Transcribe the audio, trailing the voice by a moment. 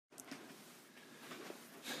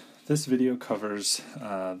This video covers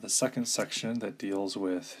the second section that deals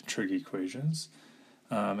with trig equations.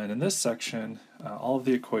 And in this section, all of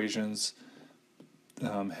the equations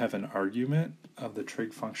have an argument of the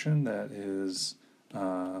trig function that is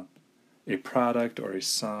a product or a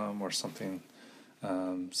sum or something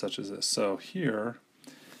such as this. So here,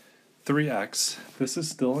 3x, this is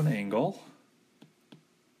still an angle,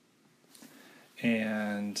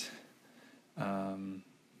 and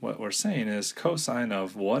what we're saying is cosine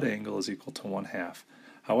of what angle is equal to 1/2.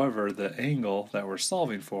 However, the angle that we're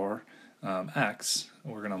solving for, x,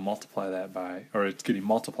 we're going to multiply that by, or it's getting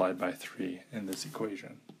multiplied by 3 in this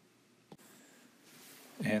equation.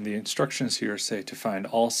 And the instructions here say to find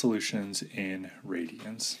all solutions in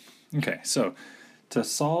radians. Okay, so to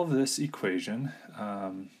solve this equation,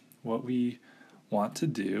 what we want to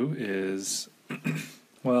do is,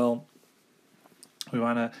 well, we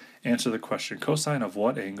want to answer the question, cosine of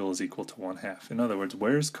what angle is equal to 1/2? In other words,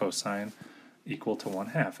 where is cosine equal to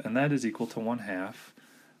 1/2? And that is equal to 1/2.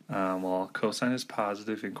 Well, cosine is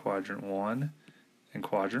positive in quadrant 1 and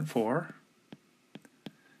quadrant 4.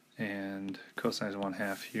 And cosine is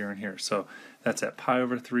 1/2 here and here. So that's at pi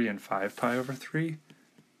over 3 and 5 pi over 3.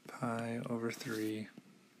 Pi over 3,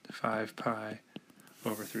 5 pi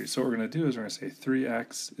over 3. So what we're going to do is we're going to say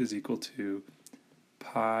 3x is equal to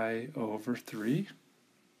pi over 3.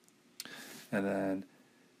 And then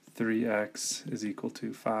 3x is equal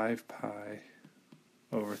to 5 pi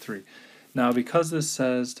over 3. Now, because this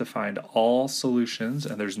says to find all solutions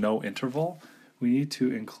and there's no interval, we need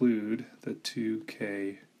to include the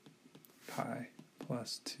 2k pi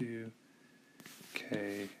plus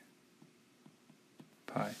 2k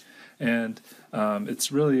pi. And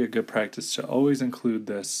it's really a good practice to always include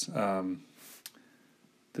this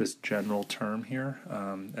this general term here,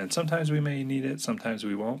 and sometimes we may need it, sometimes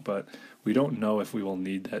we won't, but we don't know if we will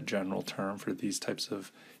need that general term for these types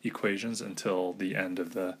of equations until the end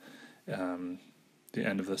of the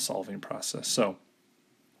solving process. So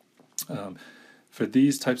for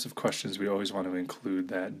these types of questions, we always want to include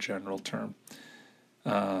that general term.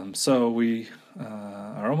 So we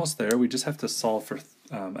are almost there. We just have to solve for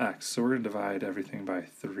x. So we're going to divide everything by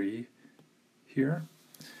 3 here.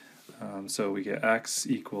 So we get x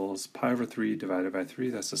equals pi over 3 divided by 3.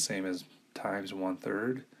 That's the same as times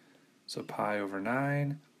 1/3. So pi over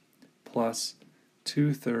 9 plus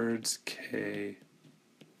 2/3 k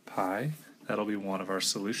pi. That'll be one of our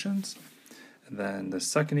solutions. And then the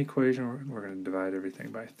second equation, we're going to divide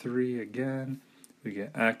everything by 3 again. We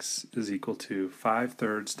get x is equal to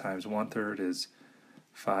 5/3 times 1/3 is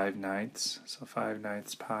 5/9. So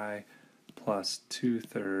 5/9 pi plus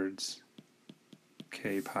 2/3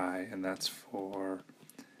 k pi, and that's for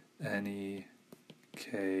any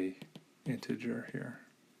k integer here.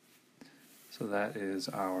 So that is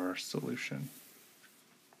our solution.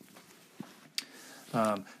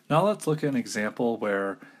 Now let's look at an example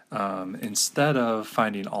where instead of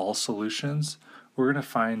finding all solutions, we're going to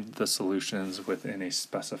find the solutions within a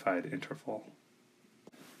specified interval.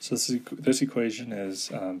 So this equation is,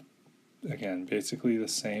 again, basically the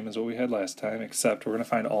same as what we had last time, except we're going to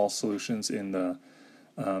find all solutions in the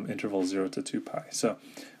interval 0 to 2 pi. So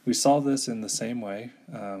we solve this in the same way.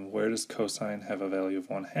 Where does cosine have a value of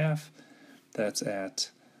 1/2? That's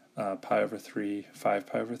at pi over 3, 5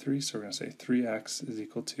 pi over 3. So we're going to say 3x is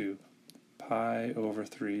equal to pi over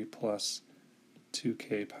 3 plus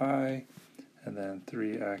 2k pi, and then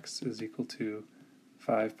 3x is equal to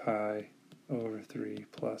 5 pi over 3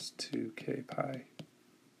 plus 2k pi.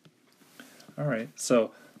 All right,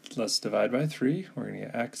 so let's divide by 3. We're going to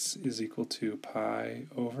get x is equal to pi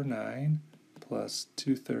over 9 plus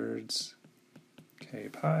 2/3 k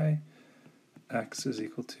pi. X is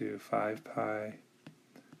equal to 5 pi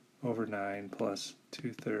over 9 plus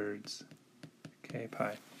 2/3 k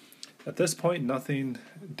pi. At this point, nothing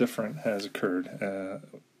different has occurred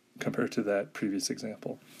compared to that previous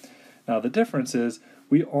example. Now, the difference is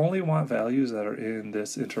we only want values that are in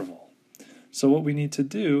this interval. So what we need to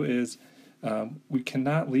do is we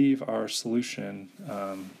cannot leave our solution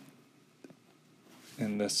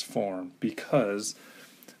in this form, because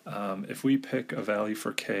if we pick a value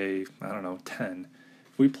for k, I don't know, 10,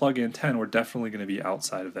 if we plug in 10, we're definitely going to be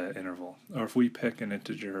outside of that interval. Or if we pick an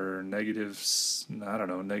integer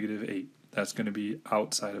 -8, that's going to be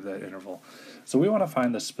outside of that interval. So we want to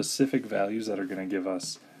find the specific values that are going to give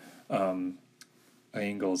us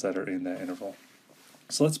angles that are in that interval.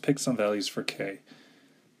 So let's pick some values for k.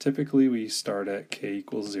 Typically we start at k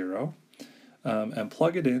equals 0 and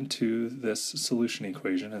plug it into this solution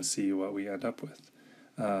equation and see what we end up with.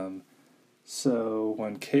 So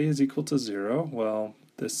when k is equal to 0, well,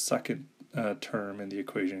 this second term in the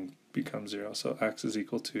equation becomes 0. So x is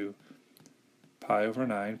equal to pi over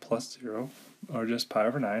 9 plus 0, or just pi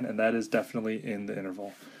over 9, and that is definitely in the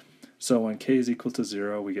interval. So when k is equal to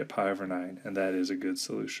 0, we get pi over 9, and that is a good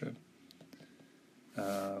solution.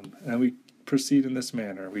 And we proceed in this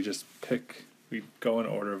manner. We go in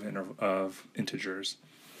order of integers.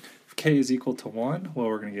 If k is equal to 1, well,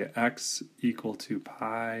 we're going to get x equal to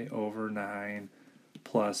pi over 9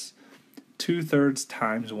 plus 2/3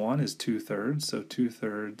 times 1 is 2/3, so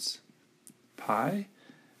 2/3 pi.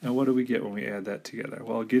 And what do we get when we add that together?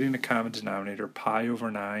 Well, getting a common denominator, pi over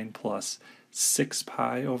 9 plus 6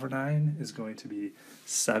 pi over 9 is going to be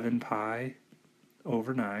 7 pi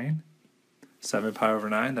over 9. 7 pi over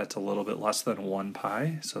 9, that's a little bit less than 1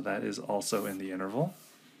 pi, so that is also in the interval.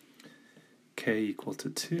 K equal to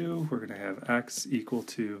 2, we're going to have x equal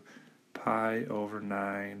to pi over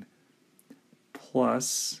 9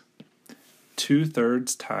 plus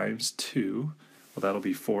 2/3 times 2, well, that'll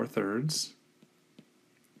be 4/3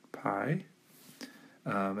 pi.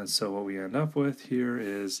 And so what we end up with here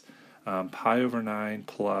is pi over 9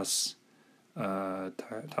 plus,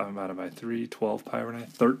 top and bottom by 3, 12 pi over 9,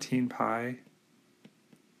 13 pi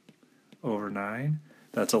over 9.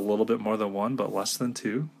 That's a little bit more than 1, but less than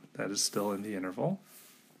 2. That is still in the interval.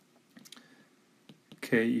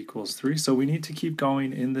 K equals 3. So we need to keep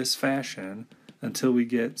going in this fashion until we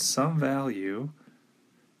get some value,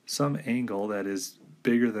 some angle that is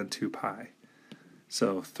bigger than 2 pi.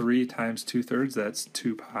 So 3 times 2/3, that's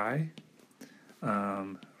 2 pi.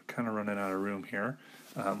 Kind of running out of room here.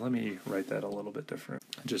 Let me write that a little bit different.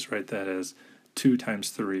 Just write that as 2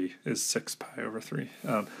 times 3 is 6 pi over 3.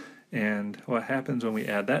 And what happens when we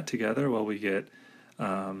add that together? Well, we get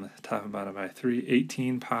top and bottom by 3.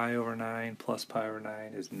 18 pi over 9 plus pi over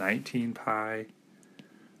 9 is 19 pi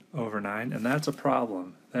over 9. And that's a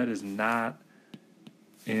problem. That is not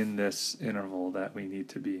in this interval that we need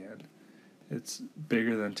to be in. It's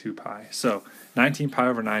bigger than 2 pi. So 19 pi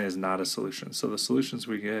over 9 is not a solution. So the solutions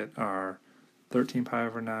we get are 13 pi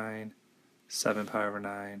over 9, 7 pi over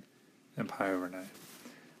 9, and pi over 9.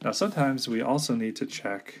 Now sometimes we also need to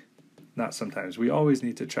check, not sometimes, we always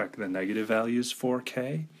need to check the negative values for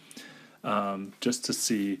k, just to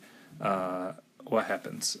see what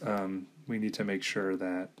happens. We need to make sure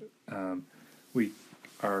that we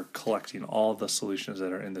are collecting all the solutions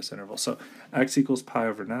that are in this interval. So x equals pi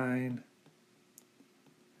over 9,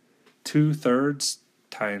 2/3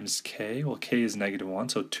 times k, well, k is -1,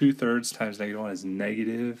 so 2/3 times -1 is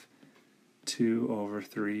 -2 over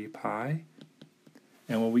 3 pi.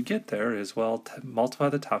 And when we get there is, well, multiply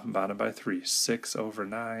the top and bottom by 3, 6 over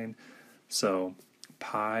 9, so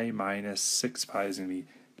pi minus 6 pi is going to be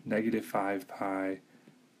 -5 pi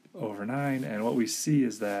over 9, and what we see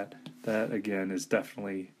is that again is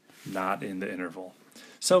definitely not in the interval.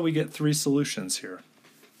 So we get 3 solutions here.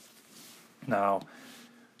 Now,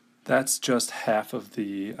 that's just half of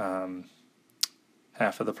the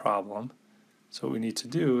problem. So what we need to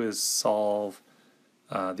do is solve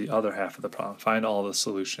the other half of the problem, find all the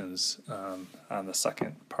solutions on the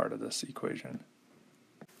second part of this equation.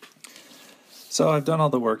 So I've done all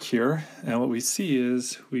the work here, and what we see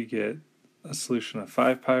is we get a solution of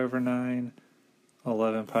 5 pi over 9,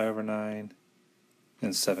 11 pi over 9,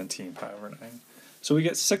 and 17 pi over 9. So we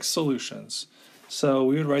get 6 solutions. So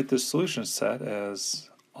we would write this solution set as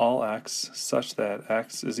all x such that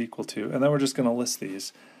x is equal to, and then we're just going to list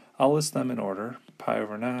these. I'll list them in order: pi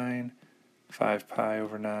over 9, 5 pi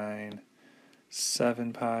over 9,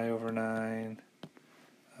 7 pi over 9,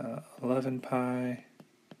 11 pi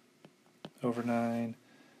over 9,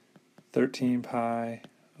 13 pi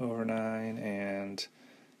over 9, and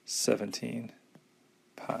 17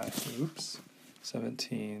 pi. Oops.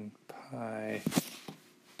 17 pi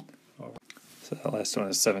over. So that last one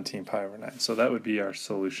is 17 pi over 9. So that would be our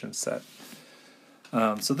solution set.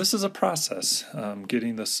 So this is a process,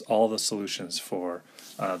 getting all the solutions for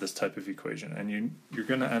this type of equation. And you're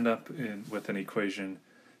going to end up with an equation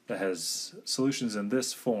that has solutions in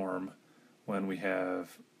this form when we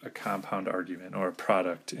have a compound argument or a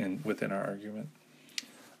product within our argument.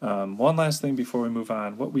 One last thing before we move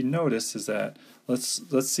on. What we notice is that, let's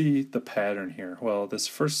see the pattern here. Well, this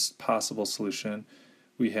first possible solution,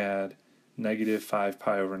 we had -5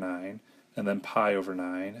 pi over 9, and then pi over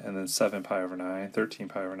 9, and then 7 pi over 9, 13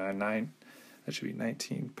 pi over 9, that should be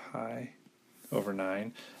 19 pi over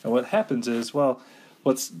 9. And what happens is, well,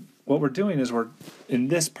 what we're doing is in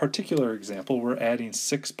this particular example, we're adding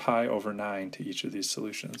 6 pi over 9 to each of these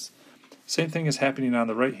solutions. Same thing is happening on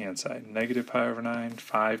the right-hand side. -pi over 9,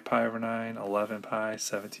 5 pi over 9, 11 pi,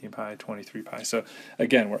 17 pi, 23 pi. So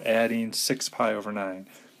again, we're adding 6 pi over 9.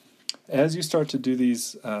 As you start to do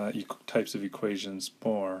these types of equations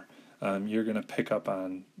more, you're going to pick up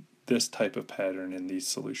on this type of pattern in these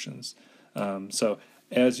solutions. So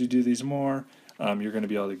as you do these more, you're going to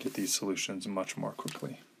be able to get these solutions much more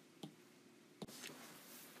quickly.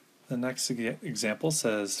 The next example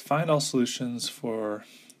says, find all solutions for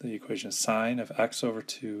the equation sine of x over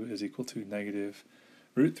 2 is equal to negative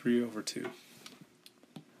root 3 over 2.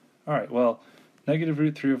 All right, well, negative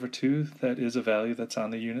root 3 over 2, that is a value that's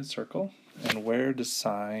on the unit circle. And where does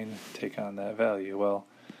sine take on that value? Well,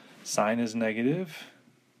 sine is negative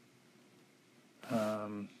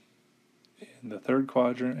in the third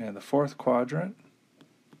quadrant and the fourth quadrant.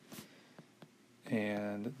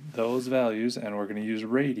 And those values, and we're going to use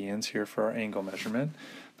radians here for our angle measurement,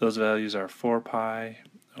 those values are 4 pi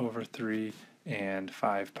over 3 and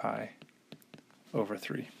 5 pi over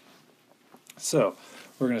 3. So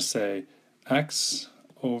we're going to say x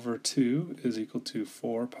over 2 is equal to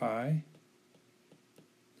 4 pi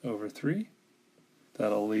over 3.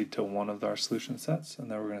 That'll lead to one of our solution sets,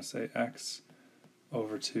 and then we're going to say x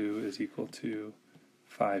over 2 is equal to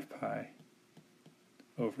 5 pi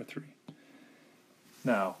over 3.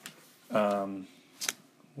 Now,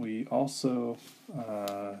 we also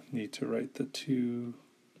need to write the 2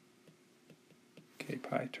 k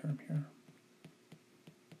pi term here.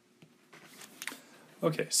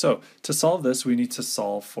 Okay, so to solve this, we need to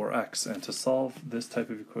solve for x. And to solve this type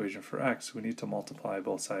of equation for x, we need to multiply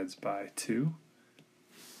both sides by 2.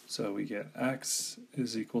 So we get x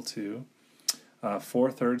is equal to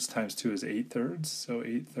 4 thirds times 2 is 8 thirds. So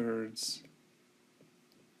 8 thirds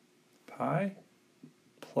pi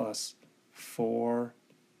plus 4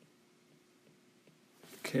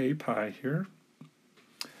 k pi here.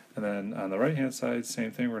 And then on the right hand side,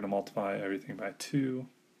 same thing, we're going to multiply everything by 2.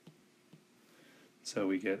 So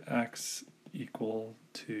we get x equal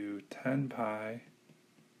to 10 pi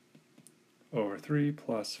over 3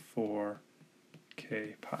 plus 4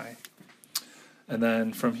 k pi. And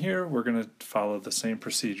then from here, we're going to follow the same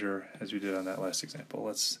procedure as we did on that last example.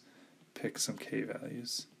 Let's pick some k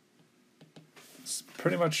values. It's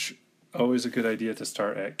pretty much always a good idea to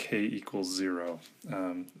start at k equals 0.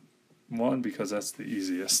 One, because that's the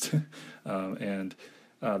easiest, and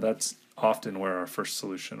that's often where our first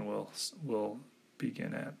solution will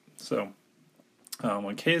begin at. So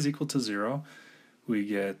when k is equal to 0, we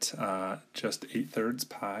get just 8 thirds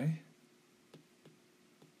pi,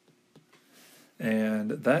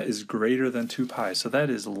 and that is greater than 2 pi, so that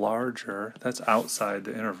is larger, that's outside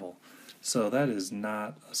the interval. So that is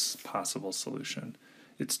not a possible solution.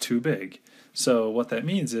 It's too big. So what that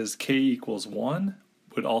means is k equals 1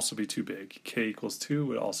 would also be too big, k equals 2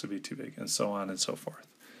 would also be too big, and so on and so forth.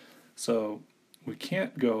 So we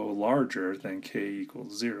can't go larger than k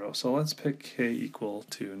equals 0, so let's pick k equal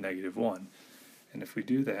to negative 1. And if we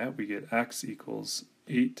do that, we get x equals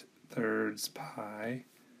 8 thirds pi.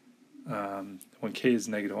 When k is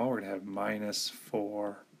negative 1, we're going to have minus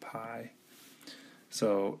 4 pi.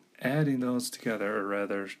 So adding those together, or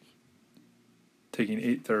rather taking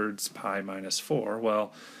 8 thirds pi minus 4,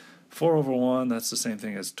 well, 4 over 1, that's the same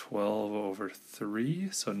thing as 12 over 3,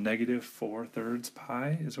 so negative 4 thirds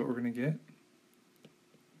pi is what we're going to get.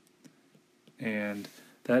 And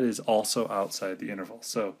that is also outside the interval.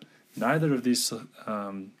 So neither of these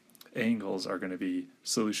angles are going to be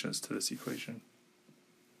solutions to this equation.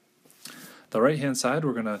 The right-hand side,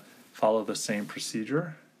 we're going to follow the same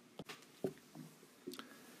procedure.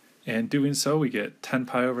 And doing so, we get 10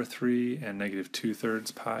 pi over 3 and negative 2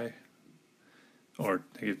 thirds pi, or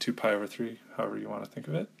negative 2 pi over 3, however you want to think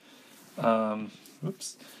of it.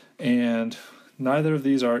 Oops. And neither of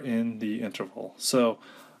these are in the interval. So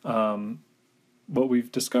what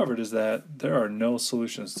we've discovered is that there are no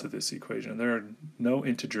solutions to this equation. There are no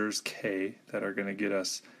integers k that are going to get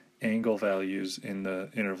us angle values in the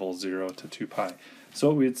interval 0 to 2 pi. So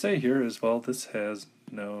what we'd say here is, well, this has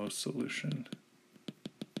no solution.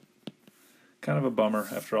 Kind of a bummer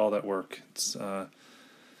after all that work. It's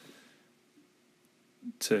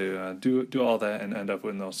to do all that and end up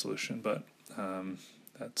with no solution, but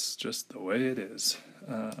that's just the way it is.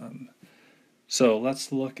 So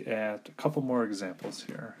let's look at a couple more examples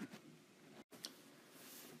here.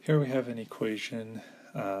 Here we have an equation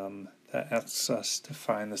that asks us to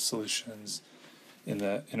find the solutions in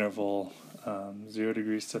the interval 0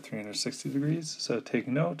 degrees to 360 degrees. So take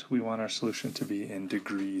note, we want our solution to be in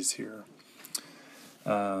degrees here.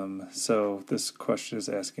 So this question is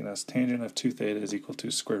asking us tangent of 2 theta is equal to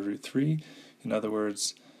square root 3. In other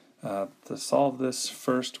words, to solve this,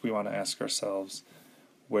 first we want to ask ourselves,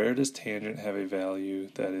 where does tangent have a value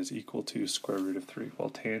that is equal to square root of 3? Well,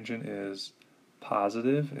 tangent is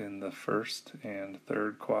positive in the first and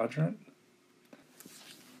third quadrant.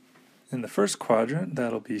 In the first quadrant,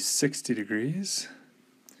 that'll be 60 degrees.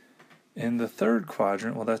 In the third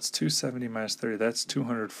quadrant, well, that's 270 minus 30, that's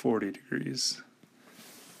 240 degrees.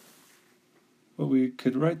 What we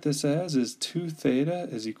could write this as is 2 theta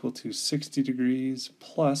is equal to 60 degrees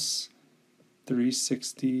plus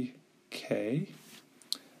 360k.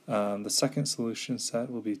 The second solution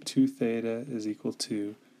set will be 2 theta is equal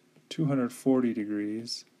to 240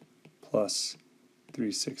 degrees plus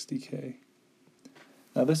 360k.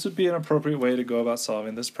 Now this would be an appropriate way to go about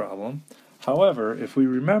solving this problem. However, if we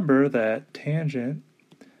remember that tangent,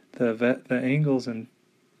 the angles in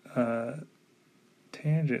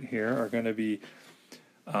tangent here are going to be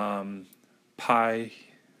pi,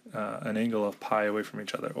 an angle of pi away from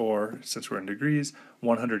each other, or since we're in degrees,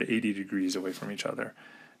 180 degrees away from each other.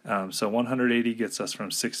 So 180 gets us from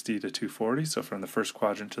 60 to 240, so from the first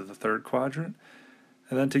quadrant to the third quadrant.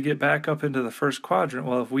 And then to get back up into the first quadrant,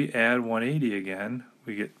 well, if we add 180 again,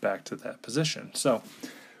 we get back to that position. So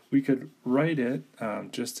we could write it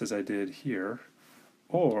just as I did here,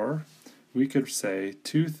 or we could say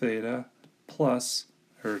 2 theta plus,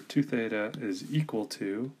 or 2 theta is equal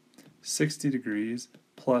to 60 degrees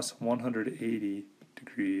plus 180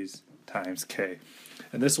 degrees times k.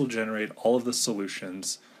 And this will generate all of the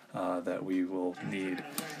solutions that we will need.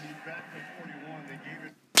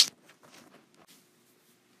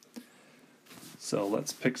 So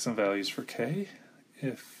let's pick some values for k.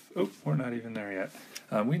 We're not even there yet.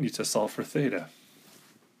 We need to solve for theta.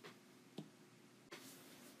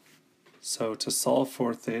 So to solve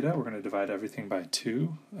for theta, we're going to divide everything by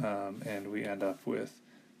 2, and we end up with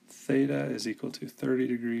theta is equal to 30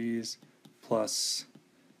 degrees plus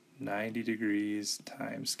 90 degrees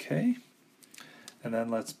times k. And then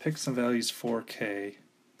let's pick some values for k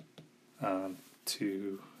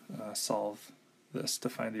to solve this, to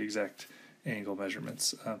find the exact angle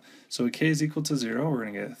measurements. So when k is equal to 0, we're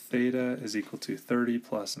going to get theta is equal to 30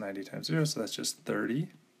 plus 90 times 0, so that's just 30.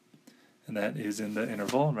 And that is in the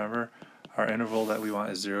interval. Remember, our interval that we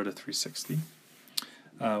want is 0 to 360.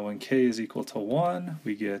 When k is equal to 1,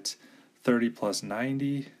 we get 30 plus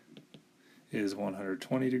 90 is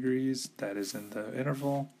 120 degrees. That is in the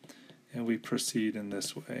interval. And we proceed in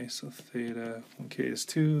this way. So theta, when k is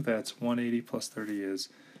 2, that's 180 plus 30 is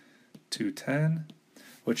 210.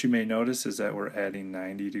 What you may notice is that we're adding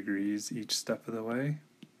 90 degrees each step of the way.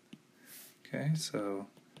 Okay, so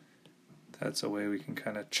that's a way we can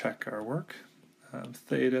kind of check our work.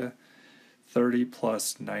 Theta, 30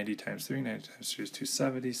 plus 90 times 3, 90 times 3 is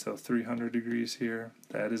 270, so 300 degrees here.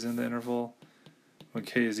 That is in the interval. When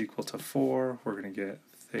k is equal to 4, we're going to get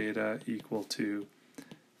theta equal to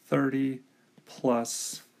 30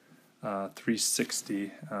 plus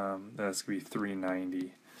 360, that's going to be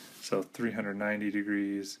 390. So 390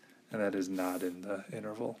 degrees, and that is not in the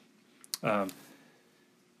interval. And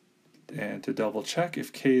to double check,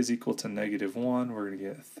 if k is equal to negative 1, we're going to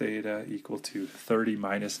get theta equal to 30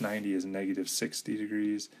 minus 90 is negative 60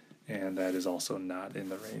 degrees, and that is also not in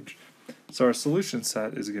the range. So our solution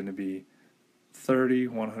set is going to be 30,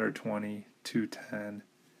 120, 210,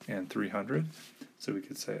 and 300. So we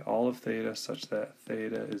could say all of theta such that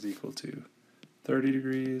theta is equal to 30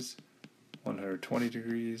 degrees, 120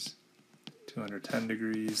 degrees, 210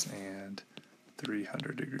 degrees, and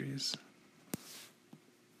 300 degrees.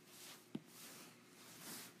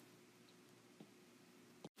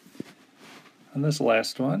 On this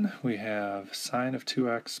last one, we have sine of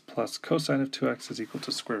 2x plus cosine of 2x is equal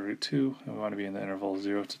to square root 2, and we want to be in the interval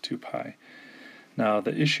 0 to 2 pi. Now,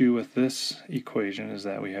 the issue with this equation is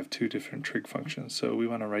that we have two different trig functions, so we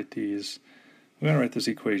want to write this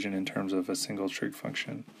equation in terms of a single trig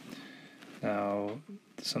function. Now,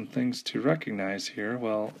 some things to recognize here.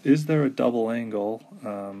 Well, is there a double angle?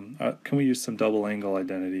 Can we use some double angle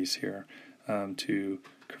identities here to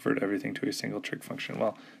convert everything to a single trig function?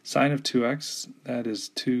 Well, sine of 2x, that is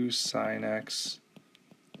 2 sine x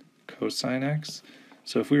cosine x.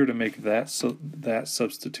 So if we were to make that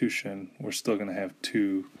substitution, we're still going to have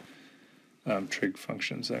two trig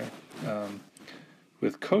functions there.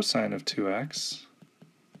 With cosine of 2x,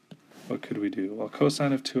 what could we do? Well,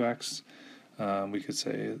 cosine of 2x, we could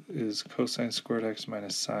say is cosine squared x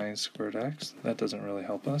minus sine squared x. That doesn't really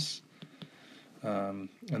help us. And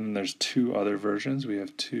then there's two other versions. We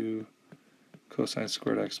have 2 cosine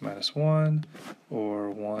squared x minus 1, or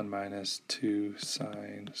 1 minus 2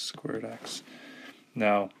 sine squared x.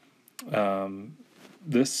 Now,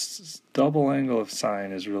 this double angle of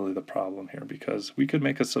sine is really the problem here, because we could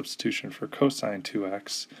make a substitution for cosine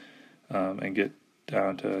 2x and get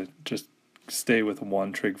down to just stay with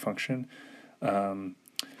one trig function.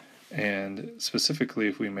 And specifically,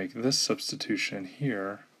 if we make this substitution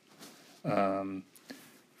here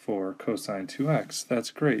for cosine 2x,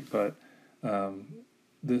 that's great, but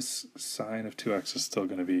this sine of 2x is still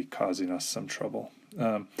going to be causing us some trouble.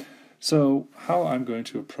 So how I'm going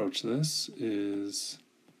to approach this is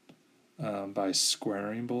by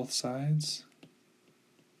squaring both sides.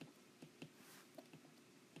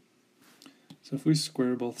 So if we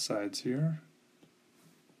square both sides here,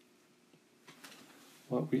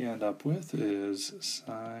 what we end up with is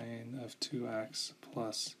sine of 2x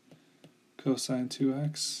plus cosine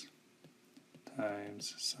 2x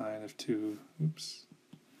times sine of 2x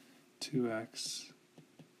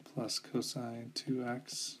plus cosine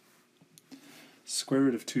 2x. Square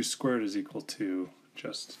root of 2 squared is equal to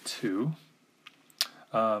just 2.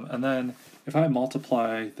 And then if I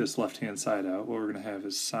multiply this left-hand side out, what we're going to have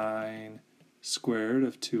is sine squared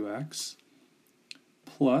of 2x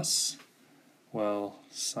plus, well,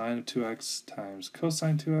 sine of 2x times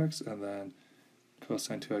cosine 2x, and then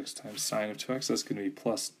cosine 2x times sine of 2x. That's going to be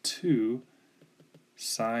plus 2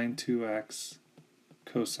 sine 2x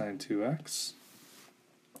cosine 2x,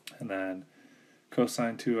 and then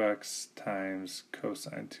cosine 2x times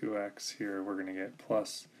cosine 2x here, we're going to get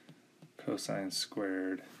plus cosine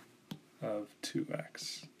squared of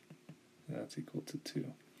 2x. That's equal to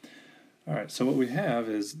 2. Alright, so what we have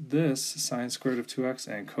is this sine squared of 2x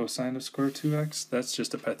and cosine of square 2x. That's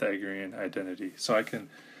just a Pythagorean identity. So I can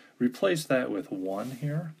replace that with 1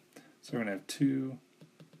 here. So we're going to have 2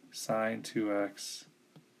 sine 2x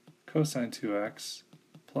cosine 2x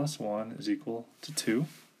plus 1 is equal to 2.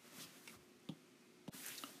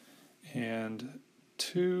 And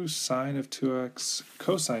 2 sine of 2x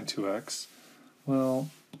cosine 2x,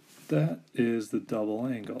 well, that is the double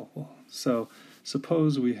angle. So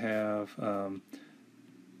suppose we have,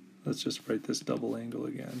 let's just write this double angle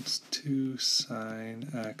again. It's 2 sine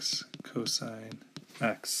x cosine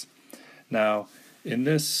x. Now, in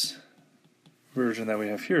this version that we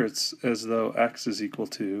have here, it's as though x is equal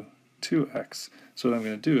to 2x. So what I'm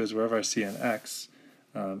going to do is wherever I see an x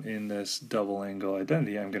in this double angle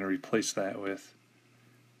identity, I'm going to replace that with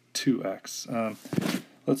 2x.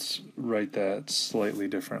 Let's write that slightly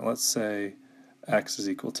different. Let's say x is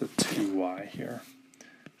equal to 2y here.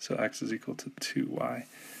 So x is equal to 2y.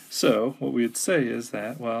 So what we would say is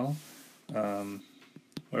that, well,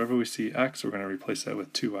 wherever we see x, we're going to replace that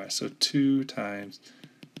with 2y. So 2 times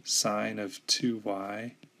sine of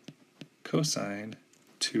 2y cosine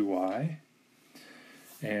 2y.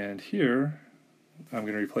 And here, I'm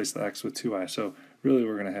going to replace the x with 2y. So really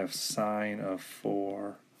we're going to have sine of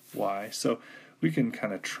 4y. So we can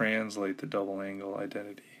kind of translate the double angle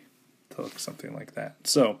identity to look something like that.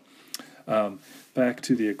 So back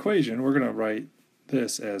to the equation, we're going to write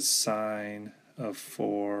this as sine of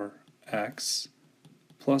 4x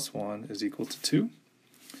plus 1 is equal to 2.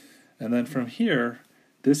 And then from here,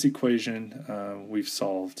 this equation, we've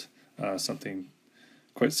solved something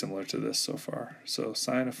quite similar to this so far. So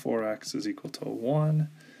sine of 4x is equal to 1.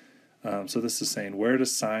 So this is saying, where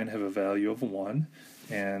does sine have a value of 1?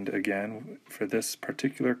 And again, for this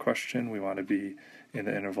particular question, we want to be in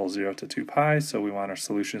the interval 0 to 2 pi, so we want our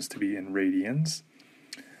solutions to be in radians.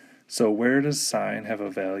 So where does sine have a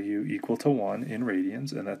value equal to 1 in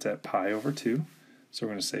radians? And that's at pi over 2. So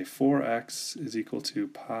we're going to say 4x is equal to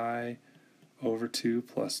pi over 2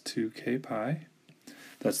 plus 2k pi.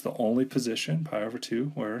 That's the only position, pi over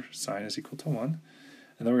 2, where sine is equal to 1. And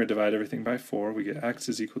then we're going to divide everything by 4. We get x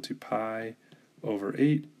is equal to pi over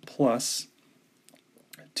 8 plus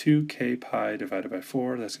 2k pi divided by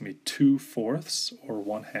 4. That's going to be 2/4 or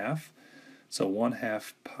 1/2. So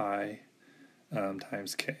 1/2 pi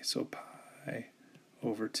times k. So pi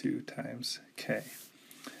over 2 times k.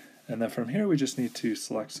 And then from here we just need to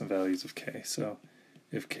select some values of k. So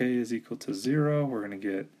if k is equal to 0, we're going to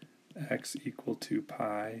get x equal to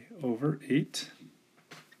pi over 8.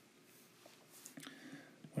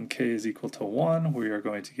 When k is equal to 1, we are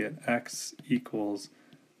going to get x equals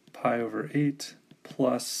pi over 8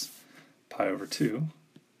 plus pi over 2.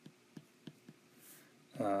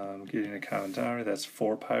 Getting a common denominator, that's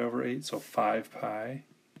 4 pi over 8, so 5 pi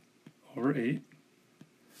over 8.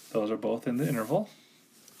 Those are both in the interval.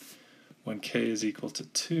 When k is equal to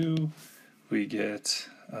 2, we get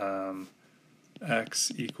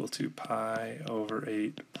x equal to pi over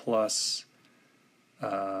 8 plus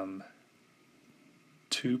 2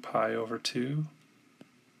 pi over 2,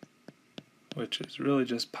 which is really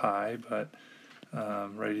just pi, but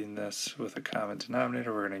writing this with a common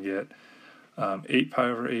denominator, we're going to get 8 pi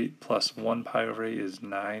over 8 plus 1 pi over 8 is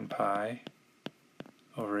 9 pi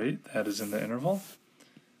over 8. That is in the interval.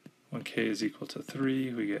 When k is equal to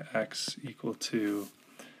 3, we get x equal to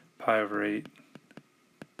pi over 8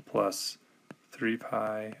 plus 3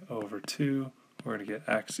 pi over 2. We're going to get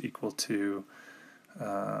x equal to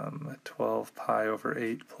 12 pi over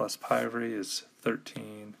 8 plus pi over 8 is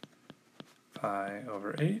 13 pi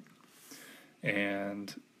over 8.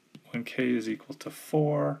 And when k is equal to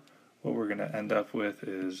 4, what we're going to end up with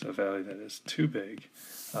is a value that is too big.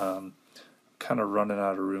 Kind of running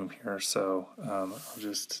out of room here, so I'll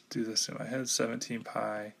just do this in my head. 17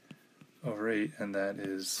 pi over 8, and that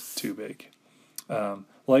is too big.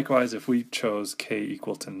 Likewise, if we chose k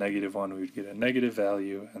equal to -1, we would get a negative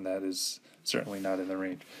value, and that is certainly not in the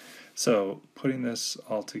range. So putting this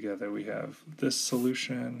all together, we have this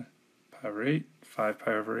solution, pi over 8, 5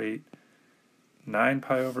 pi over 8, 9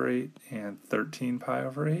 pi over 8, and 13 pi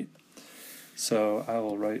over 8. So I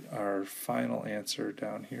will write our final answer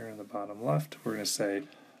down here in the bottom left. We're going to say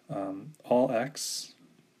all x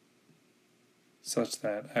such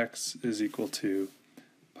that x is equal to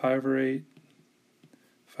pi over 8,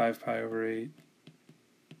 5 pi over 8,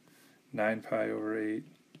 9 pi over 8,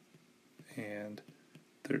 and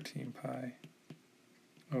 13 pi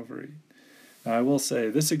over 8. Now I will say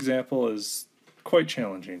this example is quite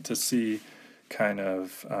challenging to see kind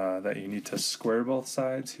of that you need to square both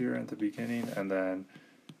sides here at the beginning, and then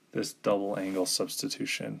this double angle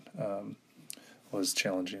substitution was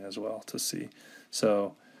challenging as well to see.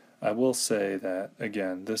 So I will say that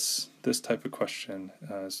again, this type of question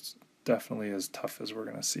is definitely as tough as we're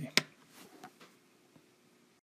going to see.